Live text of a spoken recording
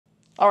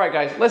All right,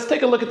 guys, let's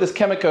take a look at this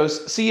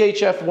Chemicos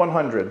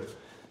CHF-100.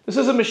 This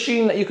is a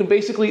machine that you can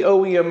basically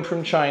OEM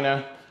from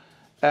China.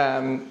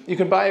 You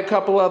can buy a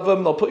couple of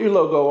them. They'll put your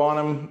logo on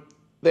them.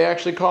 They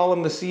actually call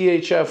them the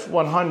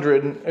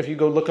CHF-100. If you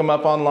go look them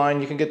up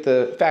online, you can get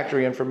the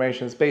factory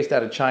information. It's based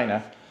out of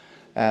China.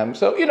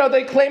 So, you know,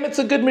 they claim it's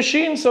a good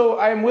machine, so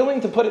I'm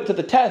willing to put it to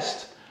the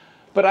test.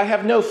 But I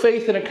have no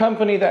faith in a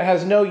company that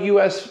has no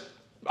U.S.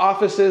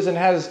 offices and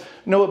has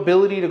no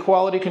ability to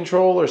quality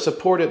control or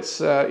support its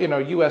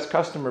U.S.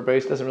 customer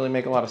base. Doesn't really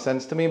make a lot of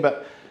sense to me,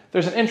 but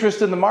there's an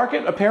interest in the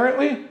market,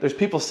 apparently. There's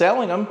people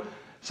selling them,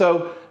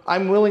 so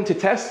I'm willing to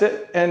test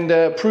it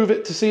and prove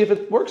it to see if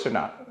it works or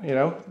not. You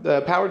know,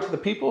 the power to the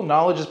people,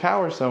 knowledge is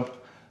power, so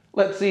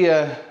let's see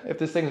if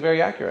this thing's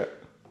very accurate.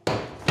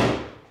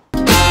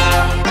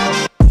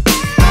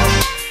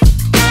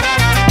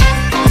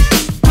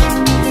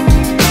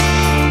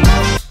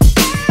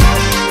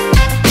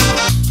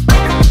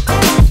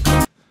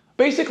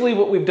 Basically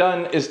what we've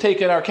done is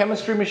taken our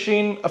chemistry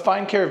machine, a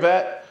Finecare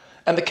vet,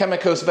 and the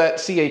Chemicos vet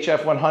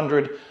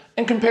CHF-100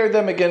 and compared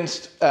them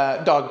against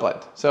dog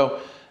blood. So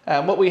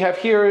what we have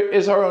here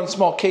is our own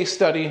small case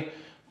study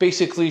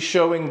basically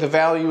showing the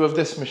value of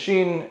this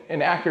machine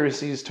in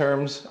accuracies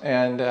terms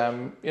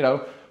and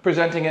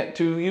presenting it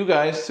to you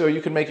guys so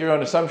you can make your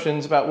own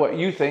assumptions about what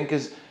you think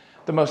is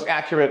the most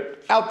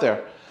accurate out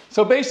there.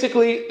 So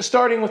basically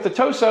starting with the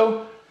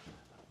Tosoh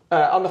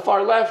on the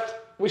far left,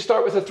 we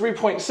start with a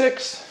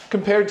 3.6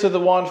 compared to the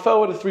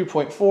Wondfo at a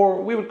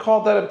 3.4. We would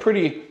call that a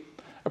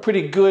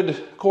pretty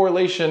good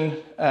correlation.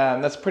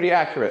 That's pretty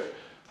accurate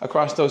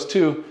across those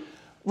two.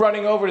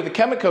 Running over to the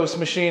Chemicos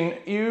machine,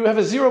 you have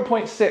a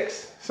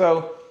 0.6.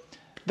 So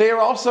they are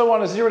also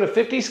on a 0 to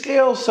 50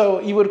 scale, so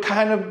you would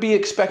kind of be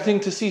expecting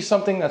to see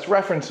something that's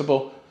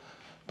referenceable.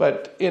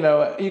 But you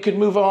know, you could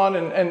move on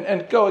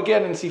and go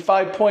again and see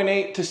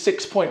 5.8 to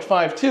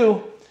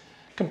 6.52.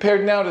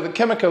 Compared now to the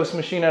Chemicos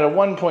machine at a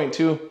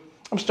 1.2.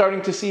 I'm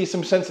starting to see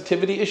some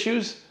sensitivity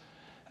issues.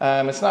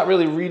 It's not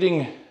really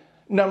reading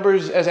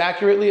numbers as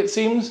accurately, it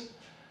seems.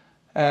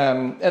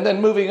 And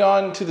then moving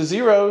on to the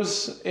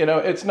zeros, you know,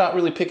 it's not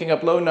really picking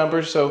up low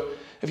numbers. So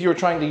if you were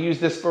trying to use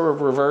this for a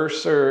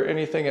reverse or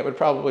anything, it would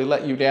probably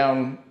let you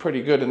down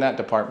pretty good in that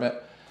department.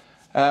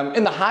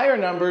 In the higher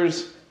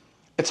numbers,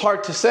 it's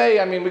hard to say.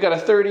 I mean, we got a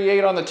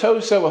 38 on the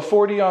Tosoh, a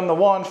 40 on the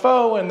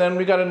Wondfo, and then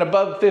we got an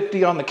above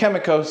 50 on the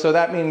Chemicos. So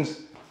that means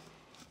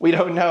we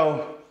don't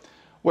know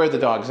where the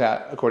dog's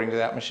at, according to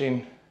that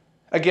machine.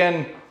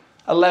 Again,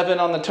 11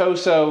 on the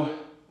Tosoh,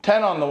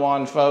 10 on the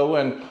Wondfo,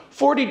 and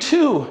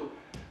 42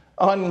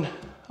 on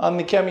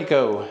the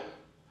Chemico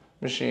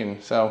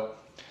machine. So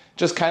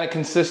just kind of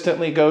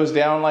consistently goes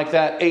down like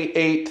that. 8,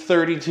 8,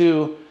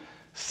 32,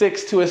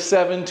 6 to a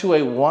 7 to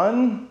a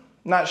 1.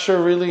 Not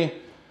sure really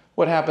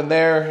what happened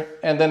there.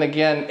 And then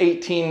again,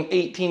 18,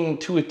 18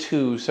 to a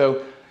 2.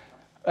 So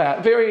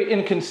very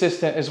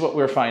inconsistent is what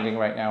we're finding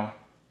right now.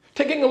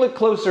 Taking a look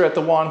closer at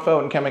the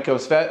Wondfo and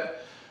Chemicos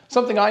vet,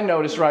 something I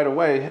noticed right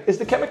away is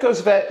the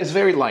Chemicos vet is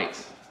very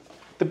light.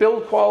 The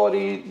build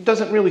quality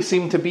doesn't really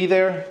seem to be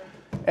there.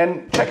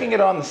 And checking it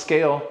on the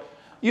scale,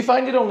 you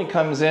find it only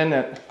comes in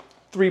at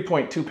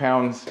 3.2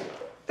 pounds.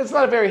 It's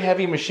not a very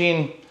heavy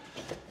machine.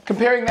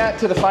 Comparing that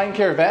to the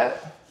Finecare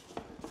vet,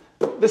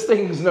 this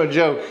thing is no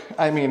joke.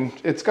 I mean,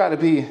 it's got to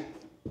be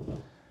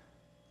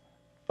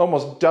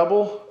almost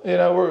double. You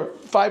know, we're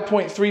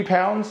 5.3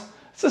 pounds.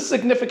 It's a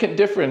significant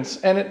difference,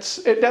 and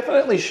it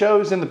definitely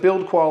shows in the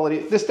build quality.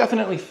 This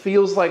definitely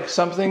feels like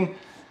something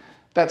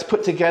that's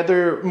put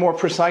together more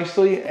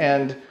precisely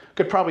and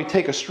could probably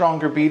take a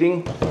stronger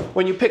beating.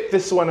 When you pick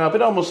this one up,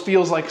 it almost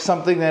feels like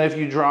something that if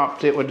you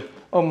dropped, it would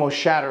almost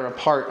shatter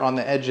apart on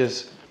the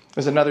edges.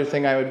 There's another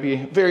thing I would be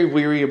very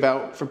weary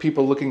about for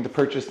people looking to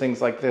purchase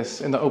things like this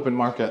in the open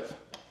market.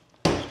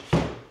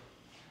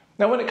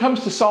 Now, when it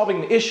comes to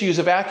solving the issues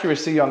of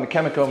accuracy on the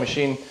Chemico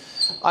machine,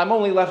 I'm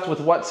only left with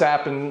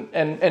WhatsApp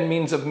and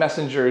means of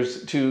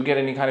messengers to get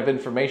any kind of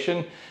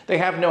information. They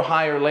have no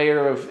higher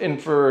layer of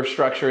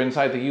infrastructure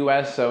inside the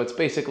US, so it's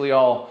basically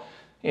all,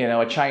 you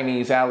know, a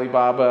Chinese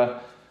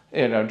Alibaba,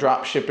 you know,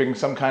 drop shipping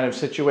some kind of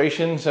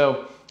situation.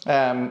 So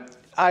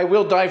I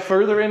will dive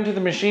further into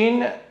the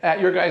machine at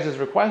your guys'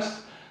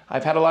 request.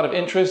 I've had a lot of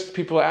interest,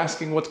 people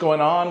asking what's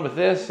going on with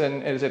this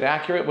and is it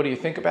accurate? What do you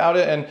think about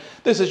it? And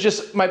this is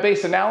just my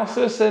base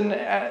analysis, and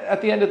at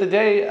the end of the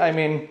day, I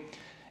mean,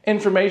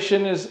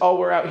 information is all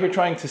we're out here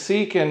trying to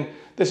seek, and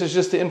this is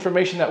just the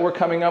information that we're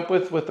coming up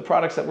with the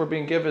products that we're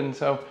being given.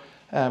 So,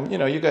 you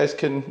know, you guys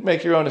can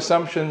make your own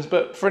assumptions,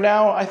 but for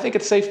now, I think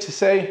it's safe to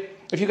say,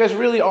 if you guys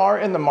really are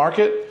in the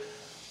market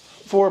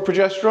for a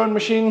progesterone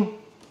machine,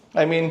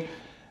 I mean,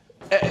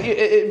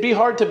 it'd be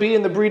hard to be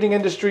in the breeding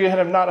industry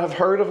and not have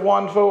heard of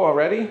Wondfo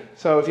already.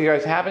 So if you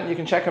guys haven't, you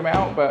can check them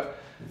out, but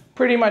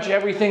pretty much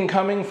everything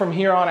coming from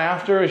here on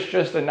after is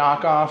just a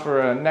knockoff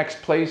or a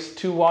next place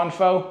to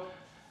Wondfo.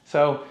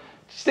 So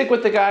stick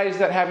with the guys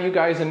that have you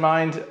guys in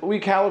mind. We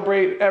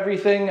calibrate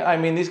everything. I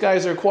mean, these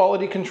guys are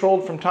quality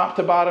controlled from top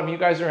to bottom. You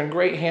guys are in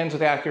great hands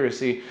with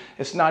accuracy.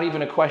 It's not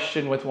even a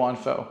question with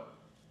Wondfo.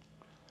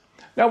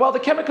 Now, while the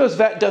Chemicos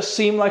Vet does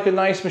seem like a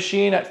nice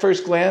machine at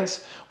first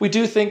glance, we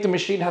do think the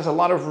machine has a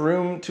lot of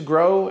room to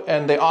grow,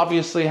 and they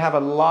obviously have a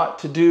lot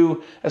to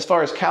do as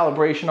far as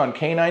calibration on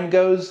canine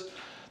goes.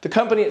 The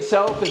company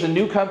itself is a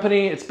new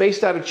company. It's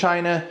based out of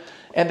China,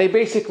 and they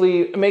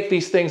basically make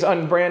these things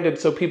unbranded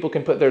so people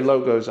can put their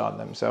logos on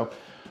them. So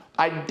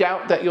I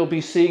doubt that you'll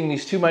be seeing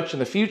these too much in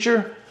the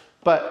future,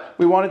 but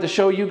we wanted to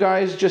show you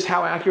guys just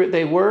how accurate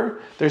they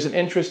were. There's an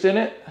interest in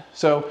it,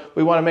 so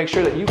we want to make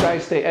sure that you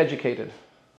guys stay educated.